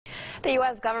The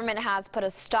U.S. government has put a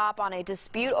stop on a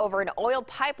dispute over an oil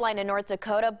pipeline in North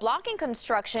Dakota, blocking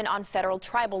construction on federal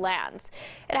tribal lands.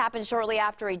 It happened shortly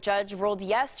after a judge ruled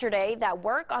yesterday that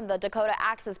work on the Dakota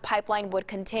Access Pipeline would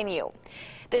continue.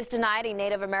 This denied a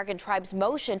Native American tribe's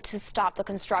motion to stop the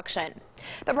construction.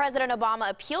 But President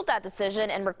Obama appealed that decision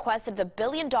and requested the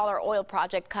billion-dollar oil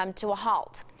project come to a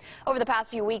halt. Over the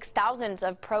past few weeks, thousands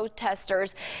of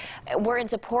protesters were in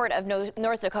support of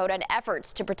North Dakota and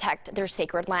efforts to protect their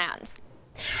sacred lands.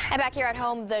 And back here at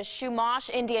home, the Chumash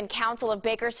Indian Council of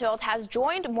Bakersfield has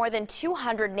joined more than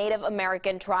 200 Native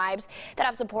American tribes that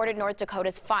have supported North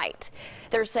Dakota's fight.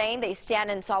 They're saying they stand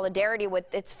in solidarity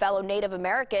with its fellow Native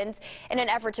Americans in an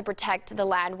effort to protect the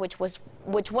land which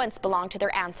once belonged to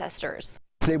their ancestors.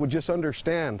 They would just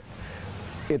understand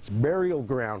it's burial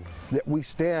ground that we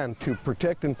stand to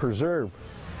protect and preserve.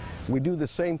 We do the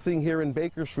same thing here in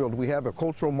Bakersfield. We have a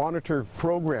cultural monitor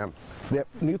program. That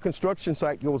new construction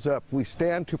site goes up, we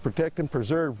stand to protect and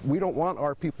preserve. We don't want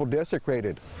our people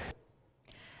desecrated.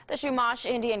 The Chumash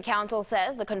Indian Council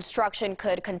says the construction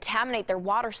could contaminate their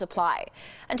water supply.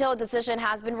 Until a decision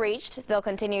has been reached, they'll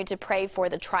continue to pray for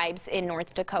the tribes in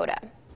North Dakota.